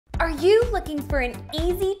Are you looking for an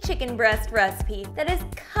easy chicken breast recipe that is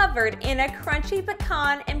covered in a crunchy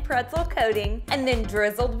pecan and pretzel coating and then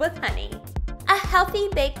drizzled with honey? A healthy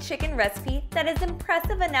baked chicken recipe that is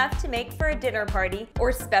impressive enough to make for a dinner party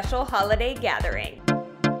or special holiday gathering.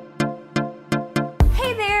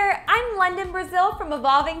 Hey there, I'm London Brazil from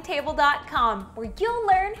EvolvingTable.com, where you'll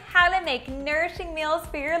learn how to make nourishing meals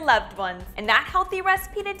for your loved ones. And that healthy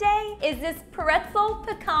recipe today is this pretzel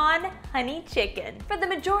pecan honey chicken. For the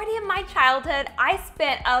majority of my childhood, I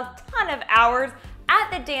spent a ton of hours at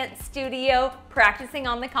the dance studio practicing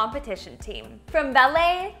on the competition team. From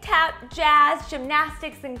ballet, tap, jazz,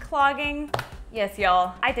 gymnastics, and clogging. Yes,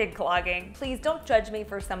 y'all, I did clogging. Please don't judge me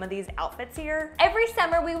for some of these outfits here. Every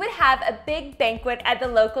summer we would have a big banquet at the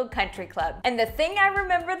local country club. And the thing I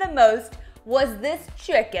remember the most was this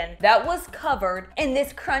chicken that was covered in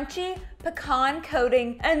this crunchy pecan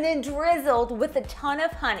coating and then drizzled with a ton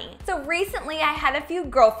of honey. So recently I had a few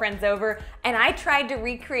girlfriends over and I tried to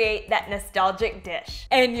recreate that nostalgic dish.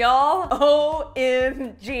 And y'all,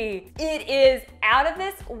 OMG, it is out of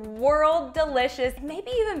this world delicious,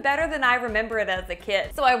 maybe even better than I remember it as a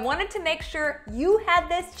kid. So I wanted to make sure you had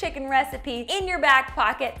this chicken recipe in your back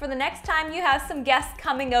pocket for the next time you have some guests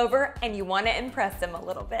coming over and you want to impress them a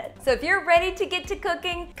little bit. So if you're ready to get to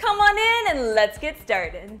cooking, come on in and let's get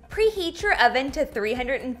started. Preheat your oven to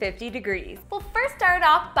 350 degrees. We'll first start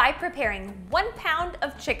off by preparing 1 pound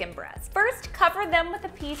of chicken breasts. First, cover them with a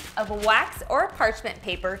piece of wax or parchment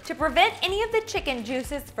paper to prevent any of the chicken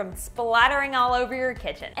juices from splattering all over your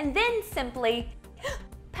kitchen. And then simply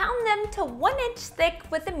pound them to 1 inch thick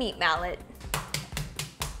with a meat mallet.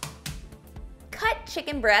 Cut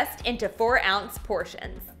chicken breast into 4-ounce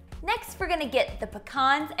portions. Next, we're gonna get the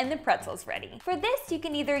pecans and the pretzels ready. For this, you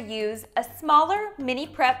can either use a smaller mini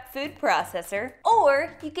prep food processor,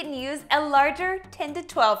 or you can use a larger 10 to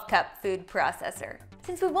 12 cup food processor.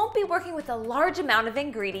 Since we won't be working with a large amount of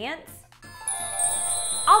ingredients,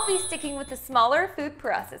 I'll be sticking with the smaller food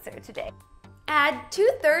processor today. Add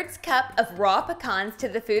 2/3 cup of raw pecans to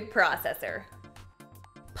the food processor.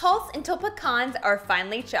 Pulse until pecans are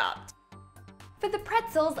finely chopped. For the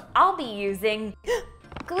pretzels, I'll be using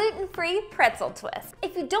gluten-free pretzel twist.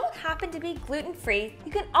 If you don't happen to be gluten-free,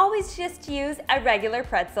 you can always just use a regular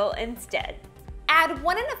pretzel instead. Add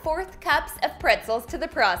 1 1/4 cups of pretzels to the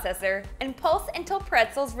processor and pulse until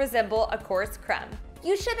pretzels resemble a coarse crumb.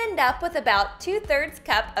 You should end up with about 2/3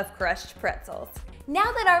 cup of crushed pretzels.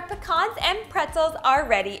 Now that our pecans and pretzels are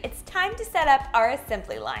ready, it's time to set up our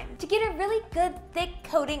assembly line. To get a really good thick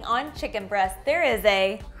coating on chicken breast, there is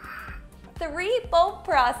a 3-bowl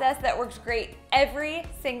process that works great every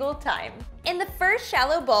single time. In the first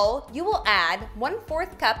shallow bowl, you will add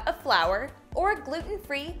 1/4 cup of flour or a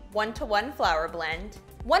gluten-free 1-to-1 flour blend,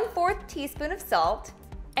 1/4 teaspoon of salt,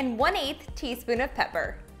 and 1/8 teaspoon of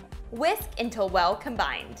pepper. Whisk until well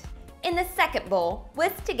combined. In the second bowl,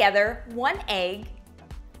 whisk together 1 egg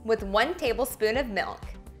with 1 tablespoon of milk.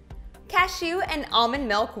 Cashew and almond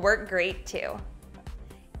milk work great too.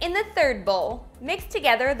 In the third bowl, mix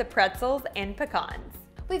together the pretzels and pecans.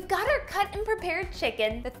 We've got our cut and prepared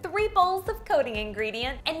chicken, the 3 bowls of coating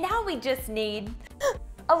ingredients, and now we just need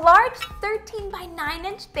a large 13 by 9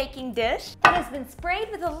 inch baking dish that has been sprayed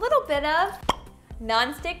with a little bit of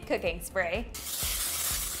non-stick cooking spray.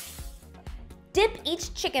 Dip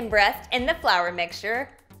each chicken breast in the flour mixture.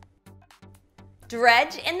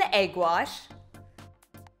 Dredge in the egg wash.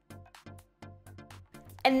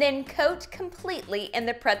 And then coat completely in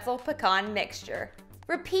the pretzel pecan mixture.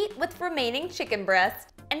 Repeat with remaining chicken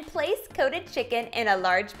breast and place coated chicken in a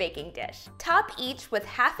large baking dish. Top each with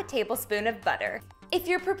 1/2 tablespoon of butter. If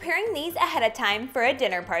you're preparing these ahead of time for a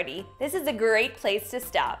dinner party, this is a great place to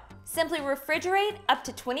stop. Simply refrigerate up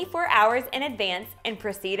to 24 hours in advance and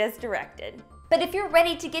proceed as directed. But if you're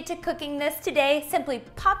ready to get to cooking this today, simply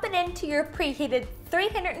pop it into your preheated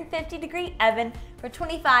 350 degree oven for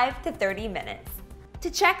 25 to 30 minutes. To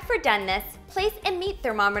check for doneness, place a meat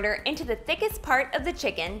thermometer into the thickest part of the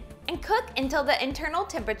chicken and cook until the internal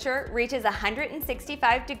temperature reaches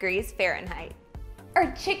 165 degrees Fahrenheit.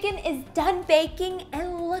 Our chicken is done baking,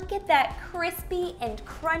 and look at that crispy and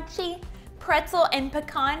crunchy pretzel and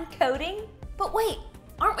pecan coating. But wait,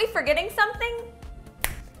 aren't we forgetting something?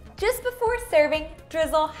 Just before serving,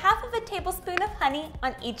 drizzle 1/2 tablespoon of honey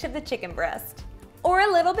on each of the chicken breasts, or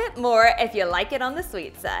a little bit more if you like it on the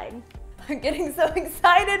sweet side. I'm getting so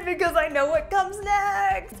excited because I know what comes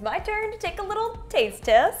next. It's my turn to take a little taste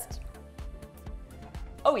test.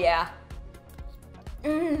 Oh yeah.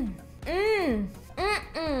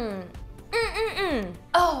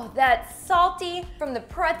 Oh, that's salty from the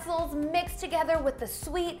pretzels mixed together with the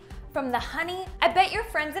sweet from the honey. I bet your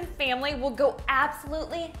friends and family will go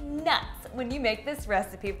absolutely nuts when you make this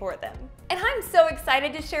recipe for them. And I'm so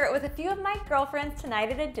excited to share it with a few of my girlfriends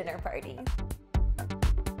tonight at a dinner party.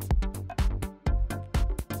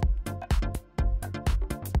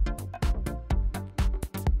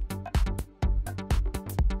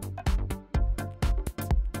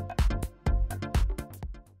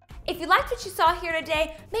 If you liked what you saw here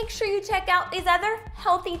today, make sure you check out these other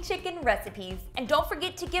healthy chicken recipes. And don't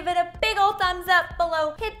forget to give it a big old thumbs up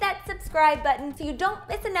below. Hit that subscribe button so you don't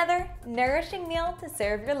miss another nourishing meal to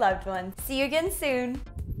serve your loved ones. See you again soon.